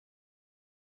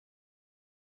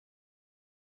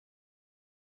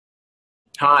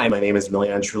Hi, my name is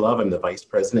Milian Trulove. I'm the Vice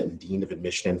President and Dean of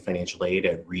Admission and Financial Aid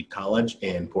at Reed College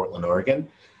in Portland, Oregon.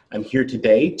 I'm here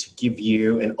today to give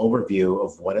you an overview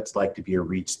of what it's like to be a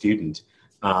Reed student.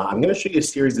 I'm going to show you a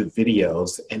series of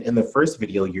videos, and in the first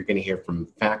video, you're going to hear from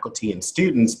faculty and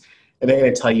students, and they're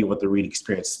going to tell you what the Reed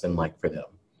experience has been like for them.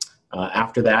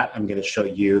 After that, I'm going to show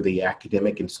you the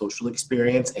academic and social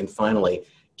experience, and finally,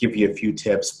 give you a few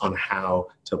tips on how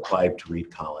to apply to Reed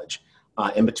College.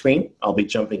 In between, I'll be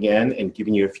jumping in and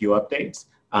giving you a few updates,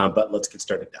 but let's get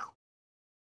started now.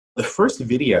 The first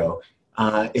video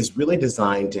is really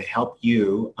designed to help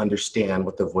you understand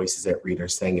what the voices at Reed are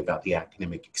saying about the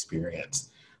academic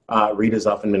experience. Reed has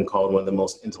often been called one of the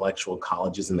most intellectual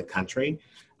colleges in the country,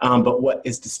 but what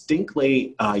is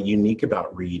distinctly unique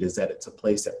about Reed is that it's a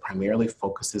place that primarily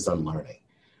focuses on learning.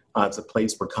 It's a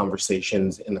place where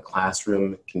conversations in the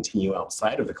classroom continue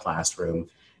outside of the classroom,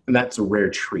 and that's a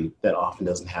rare treat that often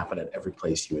doesn't happen at every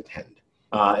place you attend.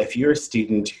 If you're a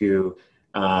student who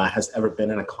has ever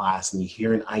been in a class and you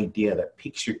hear an idea that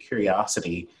piques your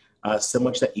curiosity so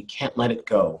much that you can't let it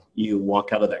go, you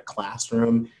walk out of that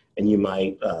classroom and you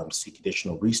might seek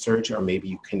additional research, or maybe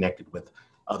you connected with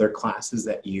other classes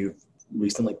that you've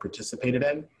recently participated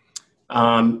in.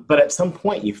 But at some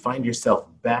point you find yourself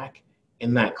back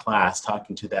in that class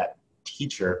talking to that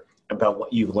teacher about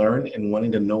what you've learned and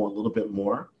wanting to know a little bit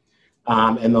more.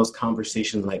 And those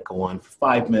conversations might go on for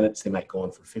 5 minutes, they might go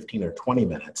on for 15 or 20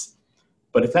 minutes.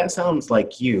 But if that sounds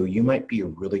like you might be a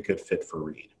really good fit for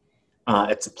Reed.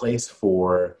 It's a place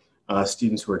for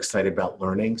students who are excited about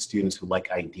learning, students who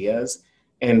like ideas,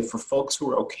 and for folks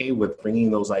who are okay with bringing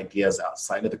those ideas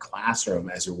outside of the classroom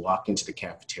as you're walking to the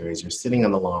cafeterias, you're sitting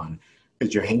on the lawn,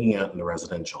 because you're hanging out in the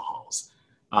residential halls.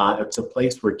 It's a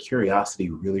place where curiosity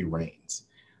really reigns.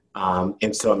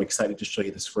 And so I'm excited to show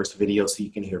you this first video so you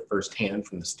can hear firsthand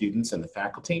from the students and the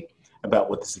faculty about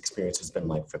what this experience has been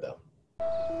like for them.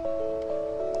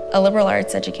 A liberal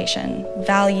arts education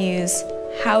values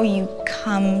how you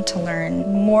come to learn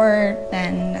more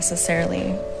than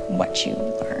necessarily what you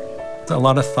learn. A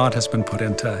lot of thought has been put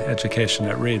into education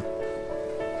at Reed.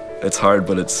 It's hard,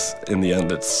 but in the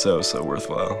end, it's so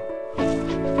worthwhile.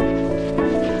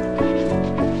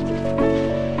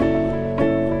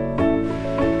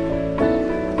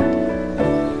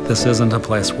 This isn't a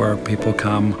place where people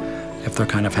come if they're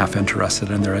kind of half interested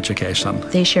in their education.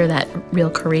 They share that real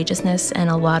courageousness and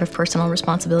a lot of personal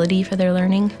responsibility for their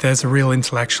learning. There's a real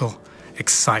intellectual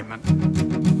excitement.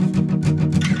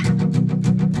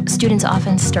 Students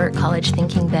often start college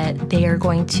thinking that they are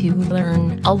going to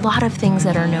learn a lot of things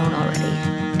that are known already.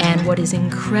 And what is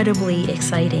incredibly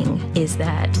exciting is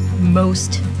that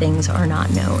most things are not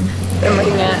known. I'm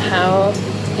looking at how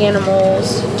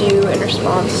animals do in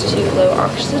response to low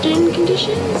oxygen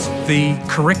conditions. The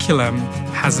curriculum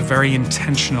has a very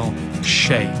intentional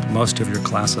shape. Most of your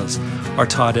classes are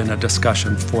taught in a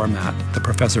discussion format. The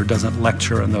professor doesn't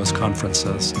lecture in those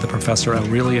conferences. The professor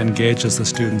really engages the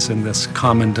students in this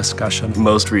common discussion.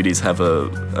 Most Reedies have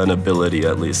an ability,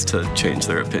 at least, to change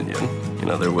their opinion. You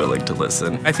know, they're willing to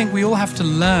listen. I think we all have to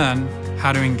learn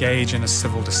how to engage in a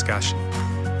civil discussion.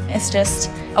 It's just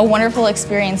a wonderful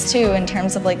experience too in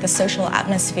terms of like the social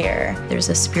atmosphere. There's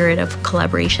a spirit of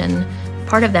collaboration.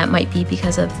 Part of that might be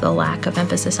because of the lack of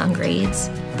emphasis on grades.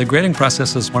 The grading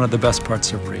process is one of the best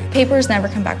parts of Reed. Papers never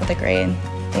come back with a grade.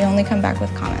 They only come back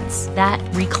with comments. That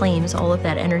reclaims all of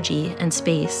that energy and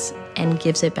space and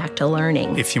gives it back to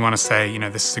learning. If you want to say, you know,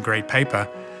 this is a great paper,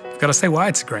 you've got to say why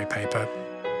it's a great paper.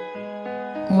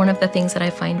 One of the things that I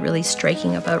find really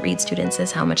striking about Reed students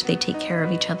is how much they take care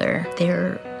of each other.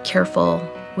 They're careful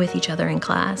with each other in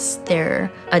class. They're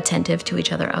attentive to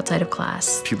each other outside of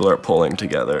class. People are pulling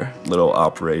together little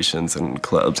operations and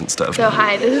clubs and stuff. So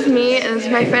hi, this is me and this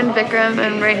is my friend Vikram,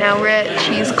 and right now we're at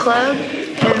Cheese Club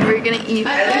and we're gonna eat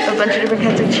a bunch of different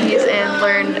kinds of cheese and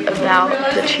learn about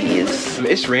the cheese.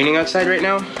 It's raining outside right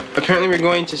now. Apparently we're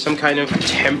going to some kind of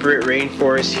temperate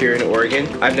rainforest here in Oregon.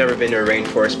 I've never been to a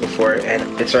rainforest before,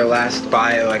 and it's our last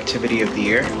bio activity of the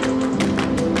year.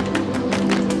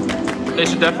 They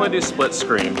should definitely do split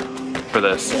screen for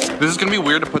this. This is gonna be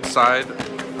weird to put side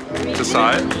to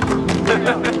side.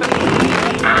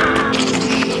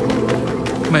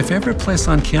 My favorite place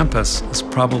on campus is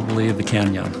probably the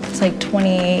canyon. It's like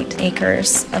 28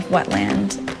 acres of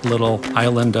wetland. Little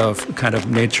island of kind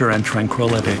of nature and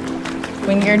tranquility.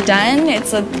 When you're done,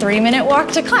 it's a 3-minute walk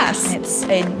to class. It's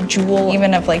a jewel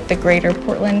even of like the greater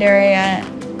Portland area.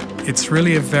 It's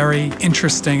really a very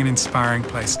interesting and inspiring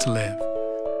place to live.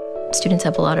 Students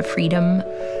have a lot of freedom.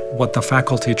 What the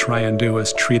faculty try and do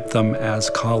is treat them as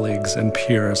colleagues and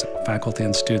peers. Faculty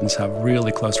and students have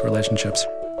really close relationships.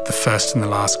 The first and the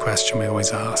last question we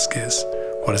always ask is,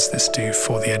 What does this do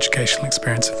for the educational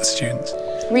experience of the students?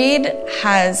 Reed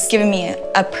has given me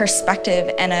a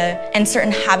perspective and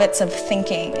certain habits of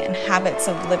thinking and habits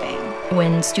of living.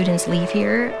 When students leave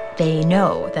here, they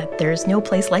know that there's no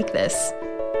place like this.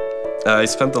 I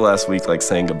spent the last week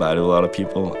saying goodbye to a lot of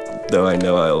people. Though I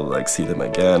know I'll see them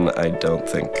again, I don't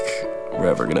think we're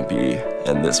ever gonna be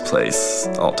in this place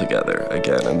all together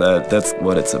again, and that's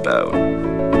what it's about.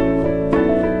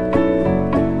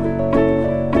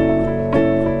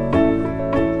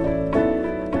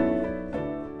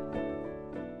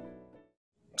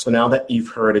 So now that you've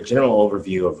heard a general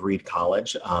overview of Reed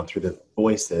College through the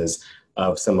voices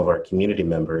of some of our community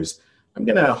members, I'm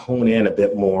going to hone in a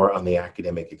bit more on the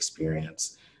academic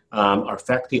experience. Our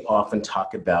faculty often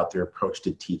talk about their approach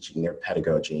to teaching, their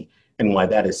pedagogy, and why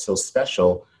that is so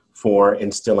special for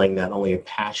instilling not only a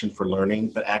passion for learning,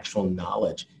 but actual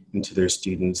knowledge into their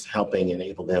students, helping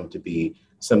enable them to be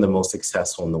some of the most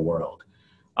successful in the world.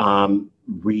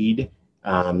 Reed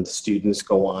students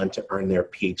go on to earn their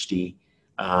PhD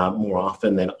more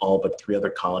often than all but 3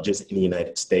 other colleges in the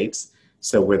United States.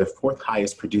 So we're the 4th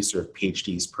highest producer of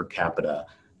PhDs per capita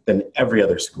than every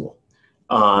other school.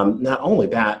 Not only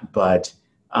that, but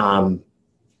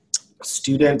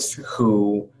students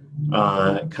who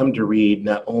come to Reed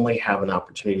not only have an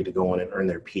opportunity to go on and earn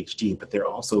their PhD, but they're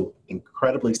also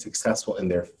incredibly successful in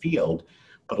their field.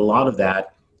 But a lot of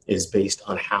that is based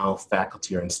on how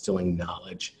faculty are instilling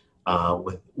knowledge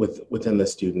within the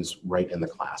students right in the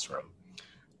classroom.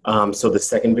 So the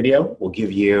second video will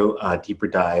give you a deeper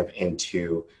dive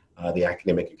into the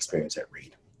academic experience at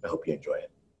Reed. I hope you enjoy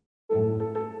it.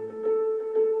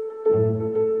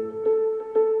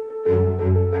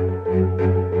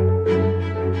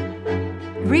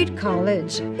 Reed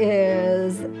College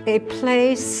is a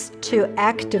place to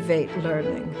activate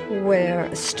learning,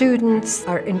 where students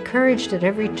are encouraged at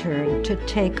every turn to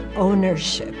take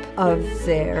ownership of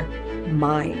their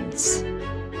minds.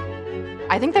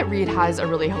 I think that Reed has a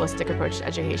really holistic approach to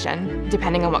education.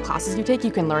 Depending on what classes you take,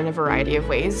 you can learn a variety of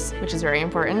ways, which is very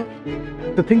important.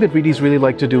 The thing that Reedies really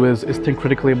like to do is think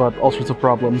critically about all sorts of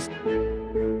problems.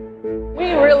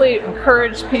 We really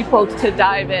encourage people to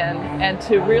dive in and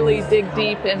to really dig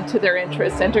deep into their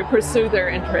interests and to pursue their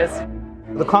interests.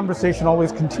 The conversation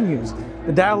always continues.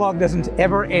 The dialogue doesn't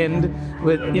ever end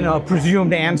with, a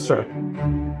presumed answer.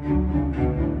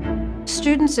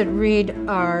 Students at Reed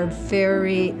are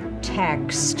very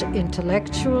taxed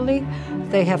intellectually.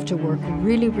 They have to work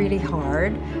really, really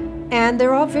hard, and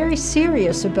they're all very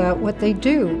serious about what they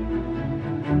do.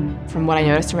 From what I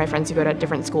noticed from my friends who go to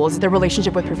different schools, their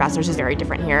relationship with professors is very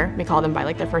different here. We call them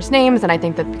by their first names, and I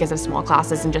think that because of small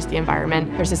classes and just the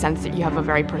environment, there's a sense that you have a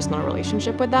very personal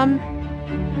relationship with them.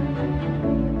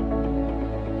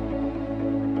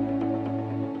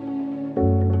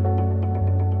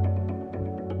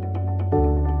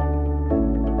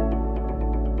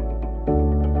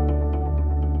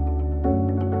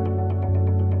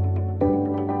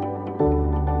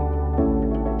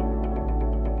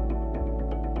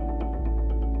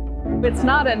 It's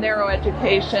not a narrow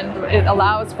education. It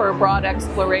allows for a broad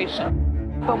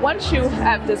exploration. But once you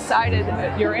have decided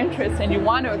your interests and you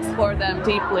want to explore them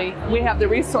deeply, we have the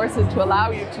resources to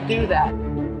allow you to do that.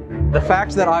 The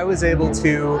fact that I was able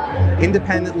to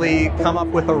independently come up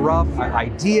with a rough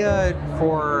idea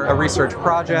for a research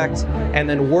project and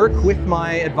then work with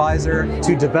my advisor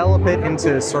to develop it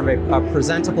into sort of a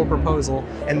presentable proposal,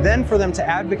 and then for them to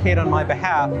advocate on my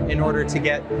behalf in order to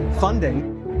get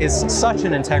funding is such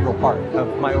an integral part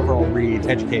of my overall Reed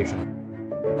education.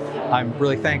 I'm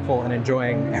really thankful and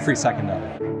enjoying every second of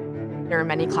it. There are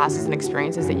many classes and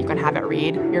experiences that you can have at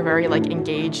Reed. You're very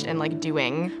engaged and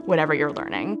doing whatever you're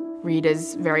learning. Reed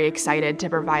is very excited to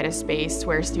provide a space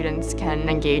where students can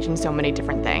engage in so many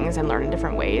different things and learn in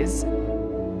different ways.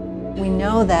 We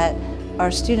know that our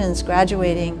students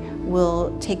graduating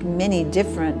will take many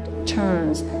different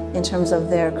turns in terms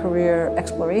of their career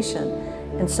exploration.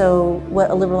 And so what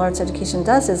a liberal arts education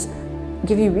does is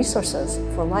give you resources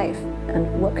for life,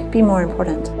 and what could be more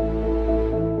important?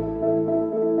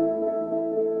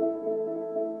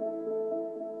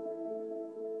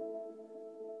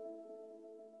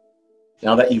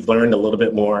 Now that you've learned a little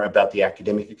bit more about the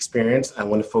academic experience, I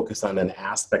want to focus on an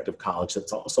aspect of college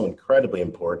that's also incredibly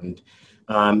important.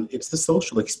 It's the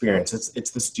social experience,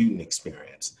 it's the student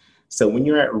experience. So when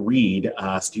you're at Reed,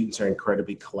 students are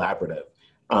incredibly collaborative.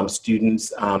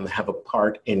 Students have a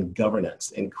part in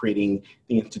governance and creating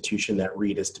the institution that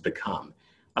Reed is to become.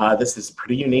 This is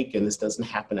pretty unique, and this doesn't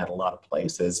happen at a lot of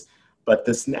places, but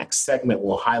this next segment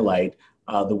will highlight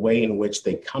the way in which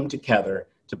they come together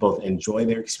to both enjoy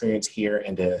their experience here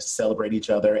and to celebrate each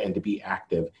other and to be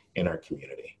active in our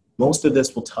community. Most of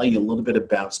this will tell you a little bit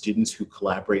about students who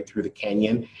collaborate through the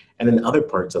Canyon and in other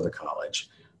parts of the college.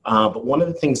 But one of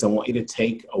the things I want you to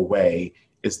take away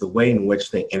is the way in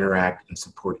which they interact and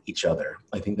support each other.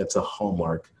 I think that's a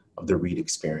hallmark of the Reed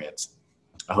experience.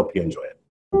 I hope you enjoy it.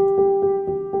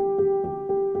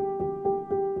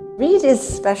 Reed is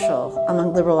special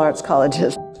among liberal arts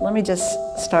colleges. Let me just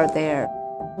start there.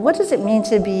 What does it mean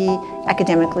to be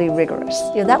academically rigorous?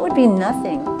 That would be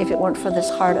nothing if it weren't for this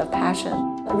heart of passion.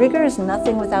 Rigor is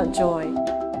nothing without joy.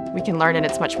 We can learn, and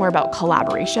it's much more about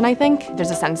collaboration, I think.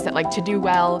 There's a sense that, like, to do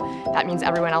well, that means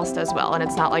everyone else does well, and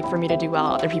it's not like for me to do well,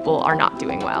 other people are not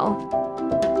doing well.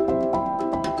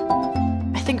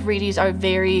 I think Reedies are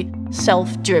very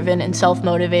self-driven and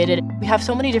self-motivated. We have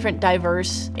so many different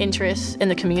diverse interests in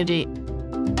the community.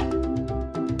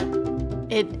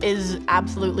 It is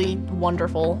absolutely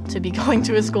wonderful to be going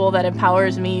to a school that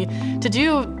empowers me to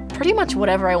do pretty much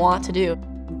whatever I want to do.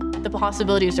 The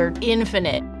possibilities are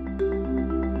infinite.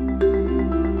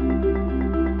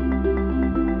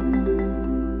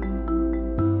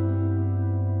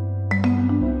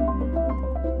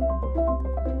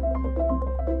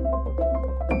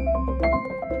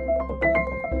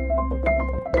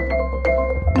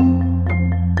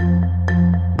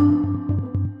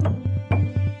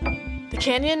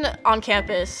 Canyon on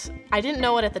campus, I didn't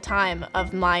know it at the time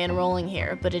of my enrolling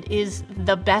here, but it is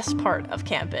the best part of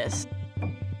campus.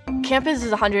 Campus is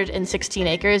 116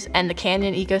 acres, and the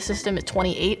Canyon ecosystem is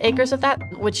 28 acres of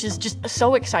that, which is just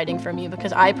so exciting for me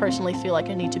because I personally feel like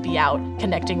I need to be out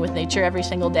connecting with nature every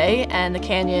single day, and the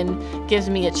Canyon gives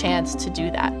me a chance to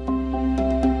do that.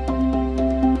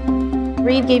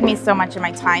 Reed gave me so much of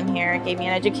my time here. It gave me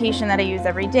an education that I use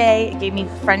every day. It gave me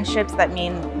friendships that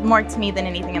mean more to me than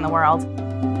anything in the world.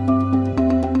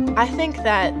 I think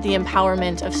that the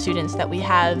empowerment of students that we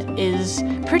have is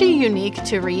pretty unique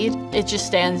to Reed. It just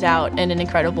stands out in an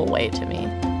incredible way to me.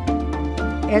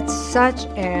 It's such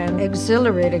an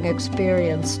exhilarating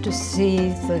experience to see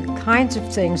the kinds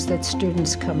of things that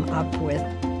students come up with.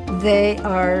 They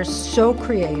are so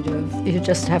creative, you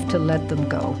just have to let them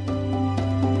go.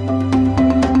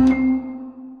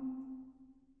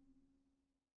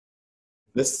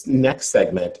 This next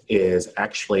segment is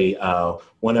actually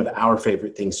one of our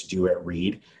favorite things to do at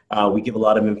Reed. We give a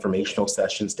lot of informational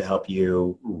sessions to help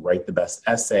you write the best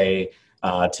essay,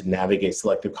 to navigate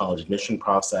selective college admission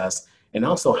process, and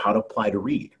also how to apply to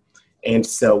Reed. And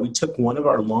so we took one of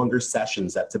our longer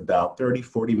sessions that's about 30,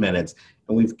 40 minutes,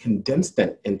 and we've condensed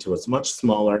it into a much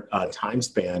smaller time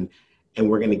span. And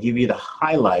we're going to give you the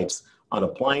highlights on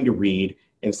applying to Reed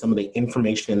and some of the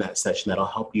information in that session that'll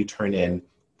help you turn in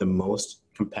the most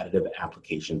competitive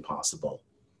application possible.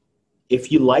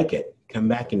 If you like it, come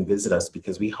back and visit us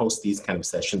because we host these kind of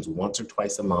sessions once or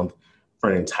twice a month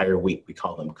for an entire week. We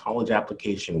call them College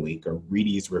Application Week or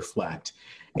Reedies Reflect.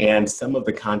 And some of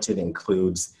the content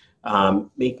includes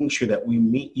making sure that we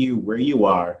meet you where you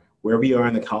are, wherever you are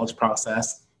in the college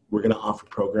process. We're going to offer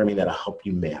programming that'll help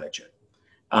you manage it.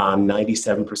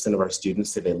 97% of our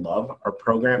students say they love our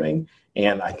programming,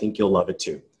 and I think you'll love it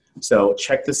too. So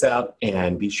check this out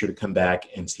and be sure to come back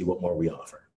and see what more we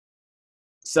offer.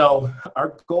 So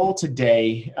our goal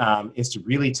today is to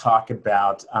really talk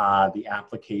about the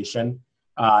application,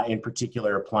 in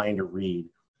particular applying to Reed.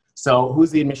 So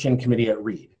who's the admission committee at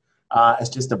Reed? It's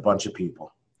just a bunch of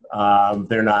people.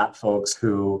 They're not folks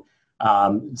who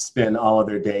spend all of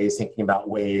their days thinking about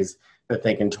ways that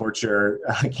they can torture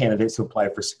candidates who apply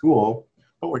for school,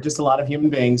 but we're just a lot of human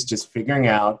beings just figuring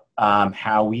out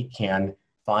how we can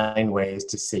find ways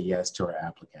to say yes to our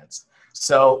applicants.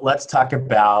 So let's talk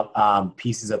about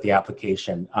pieces of the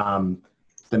application.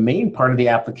 The main part of the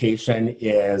application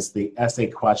is the essay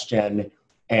question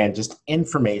and just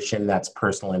information that's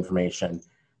personal information.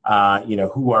 You know,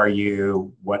 who are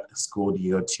you? What school do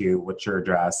you go to? What's your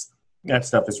address? That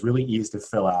stuff is really easy to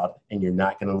fill out and you're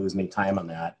not going to lose any time on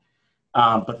that.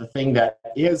 But the thing that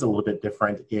is a little bit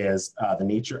different is the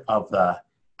nature of the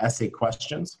essay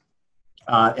questions.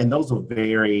 And those will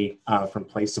vary from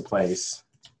place to place.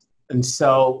 And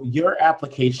so your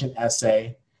application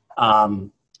essay,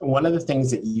 one of the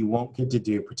things that you won't get to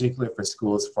do, particularly if a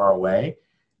school is far away,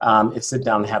 is sit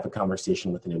down and have a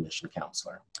conversation with an admission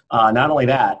counselor. Not only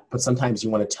that, but sometimes you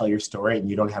want to tell your story and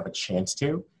you don't have a chance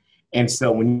to. And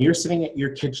so when you're sitting at your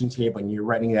kitchen table and you're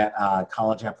writing that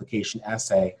college application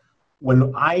essay,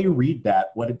 when I read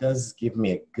that, what it does is give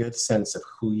me a good sense of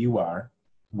who you are,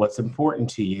 what's important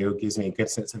to you, gives me a good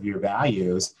sense of your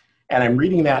values. And I'm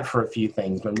reading that for a few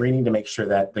things. I'm reading to make sure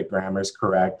that the grammar is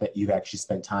correct, that you've actually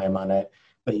spent time on it,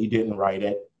 that you didn't write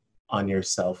it on your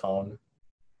cell phone.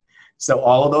 So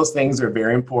all of those things are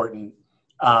very important.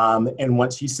 And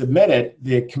once you submit it,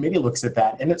 the committee looks at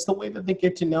that, and it's the way that they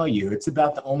get to know you. It's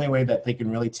about the only way that they can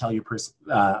really tell you,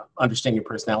 understand your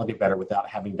personality better without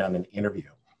having done an interview.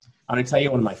 I'm going to tell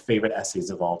you one of my favorite essays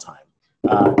of all time.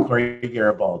 Corey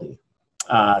Garibaldi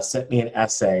sent me an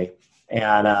essay,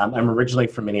 and I'm originally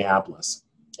from Minneapolis.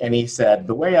 And he said,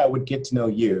 the way I would get to know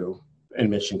you,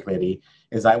 admission committee,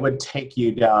 is I would take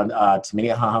you down to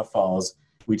Minnehaha Falls.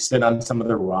 We'd sit on some of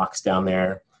the rocks down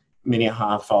there.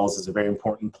 Minnehaha Falls is a very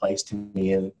important place to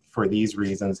me and for these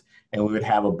reasons. And we would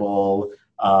have a bowl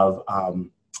of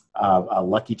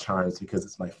Lucky Charms because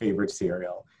it's my favorite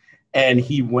cereal. And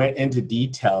he went into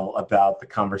detail about the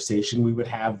conversation we would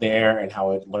have there and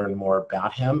how I'd learn more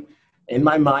about him. In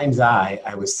my mind's eye,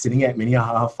 I was sitting at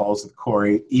Minnehaha Falls with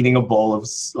Corey, eating a bowl of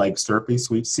like syrupy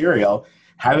sweet cereal,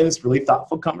 having this really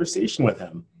thoughtful conversation with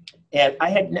him. And I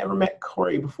had never met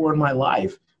Corey before in my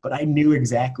life, but I knew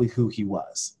exactly who he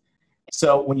was.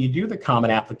 So when you do the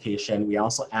common application, we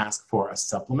also ask for a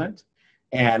supplement.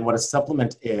 And what a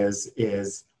supplement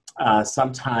is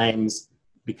sometimes,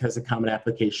 because the common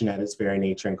application at its very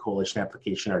nature and coalition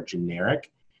application are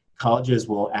generic, colleges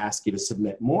will ask you to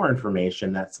submit more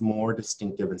information that's more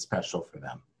distinctive and special for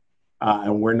them.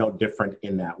 And we're no different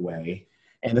in that way.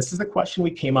 And this is the question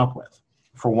we came up with.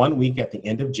 For 1 week at the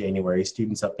end of January,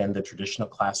 students upend the traditional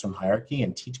classroom hierarchy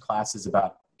and teach classes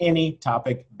about any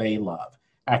topic they love,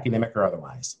 academic or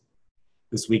otherwise.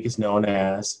 This week is known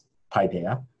as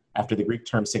Paideia, after the Greek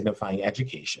term signifying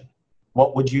education.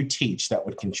 What would you teach that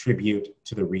would contribute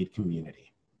to the Reed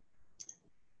community?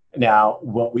 Now,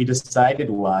 what we decided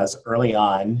was early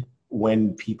on,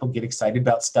 when people get excited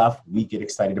about stuff, we get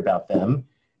excited about them.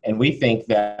 And we think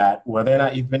that whether or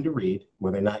not you've been to Reed,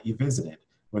 whether or not you visited,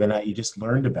 whether or not you just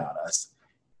learned about us,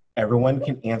 everyone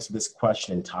can answer this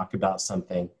question and talk about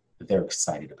something that they're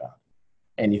excited about.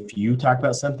 And if you talk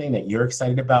about something that you're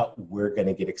excited about, we're going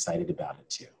to get excited about it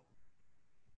too.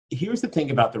 Here's the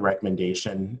thing about the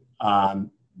recommendation.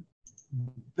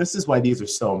 This is why these are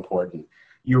so important.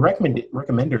 Your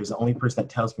recommender is the only person that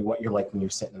tells me what you're like when you're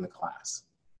sitting in the class.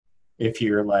 If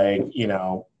you're like,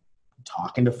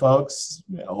 talking to folks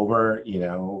over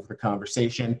the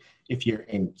conversation, if you're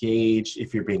engaged,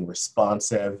 if you're being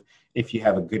responsive, if you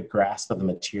have a good grasp of the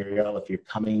material, if you're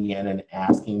coming in and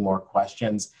asking more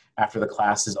questions after the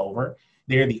class is over,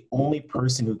 they're the only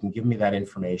person who can give me that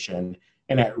information.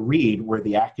 And at Reed, where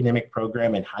the academic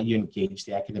program and how you engage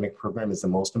the academic program is the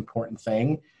most important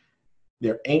thing,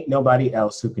 there ain't nobody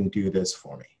else who can do this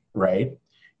for me, right?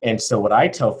 And so what I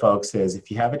tell folks is if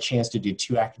you have a chance to do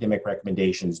 2 academic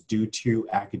recommendations, do 2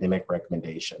 academic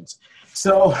recommendations.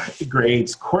 So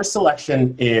grades, course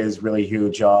selection is really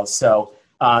huge, y'all. So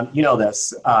you know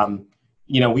this,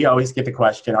 we always get the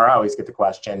question, or I always get the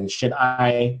question, should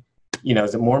I,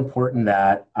 is it more important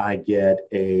that I get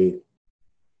a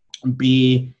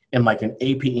B in like an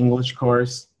AP English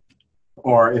course,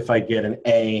 or if I get an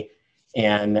A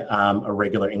in a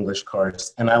regular English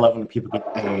course? And I love when people get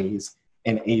A's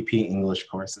in AP English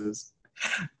courses.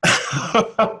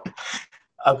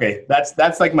 Okay,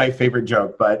 that's like my favorite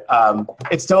joke, but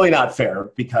it's totally not fair,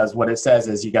 because what it says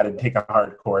is you got to take a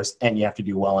hard course and you have to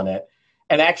do well in it.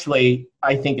 And actually,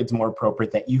 I think it's more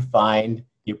appropriate that you find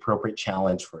the appropriate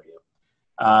challenge for you.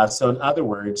 So in other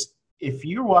words, if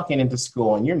you're walking into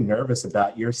school and you're nervous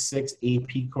about your 6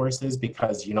 AP courses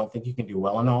because you don't think you can do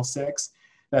well in all 6,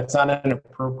 that's not an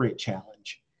appropriate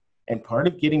challenge. And part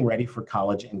of getting ready for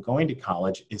college and going to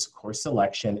college is course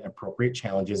selection, appropriate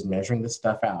challenges, measuring this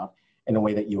stuff out in a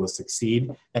way that you will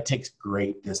succeed. That takes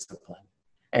great discipline.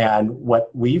 And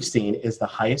what we've seen is the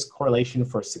highest correlation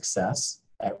for success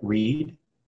at Reed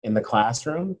in the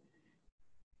classroom,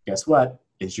 guess what,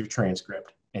 is your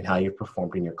transcript and how you've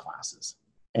performed in your classes.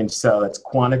 And so it's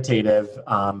quantitative,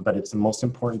 but it's the most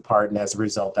important part. And as a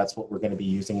result, that's what we're going to be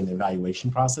using in the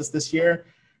evaluation process this year.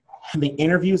 The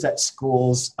interviews at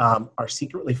schools are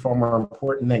secretly far more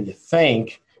important than you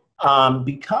think,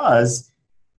 because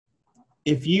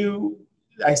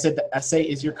I said the essay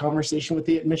is your conversation with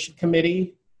the admission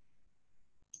committee,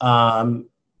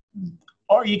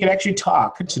 or you can actually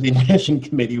talk to the admission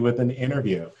committee with an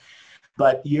interview.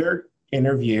 But your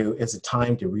interview is a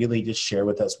time to really just share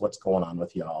with us what's going on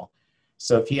with y'all.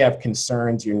 So if you have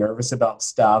concerns, you're nervous about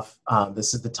stuff,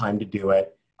 this is the time to do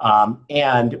it.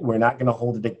 And we're not going to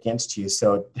hold it against you.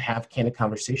 So to have candid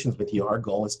conversations with you, our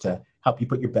goal is to help you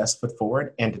put your best foot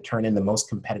forward and to turn in the most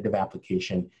competitive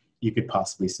application you could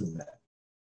possibly submit.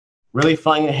 Really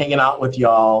fun hanging out with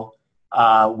y'all.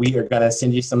 We are going to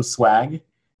send you some swag.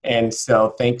 And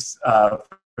so thanks for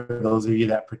those of you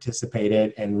that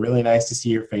participated, and really nice to see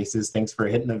your faces. Thanks for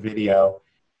hitting the video.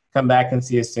 Come back and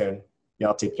see you soon.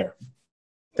 Y'all take care.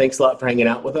 Thanks a lot for hanging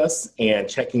out with us and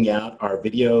checking out our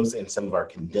videos and some of our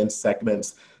condensed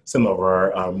segments, some of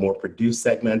our more produced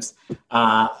segments.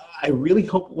 I really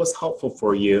hope it was helpful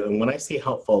for you. And when I say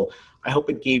helpful, I hope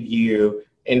it gave you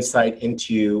insight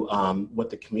into what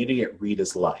the community at Reed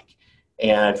is like.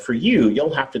 And for you,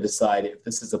 you'll have to decide if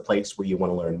this is a place where you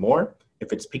want to learn more,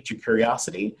 if it's piqued your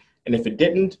curiosity, and if it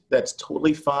didn't, that's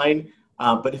totally fine.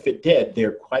 But if it did, there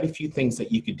are quite a few things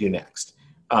that you could do next.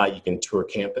 You can tour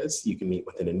campus, you can meet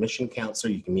with an admission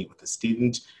counselor, you can meet with a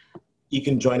student, you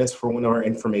can join us for one of our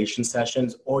information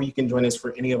sessions, or you can join us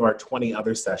for any of our 20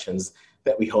 other sessions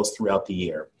that we host throughout the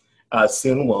year.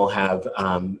 Soon we'll have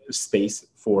space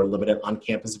for limited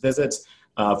on-campus visits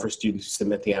for students who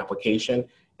submit the application,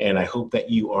 and I hope that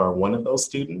you are one of those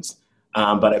students.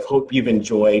 But I hope you've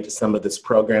enjoyed some of this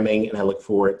programming, and I look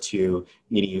forward to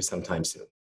meeting you sometime soon.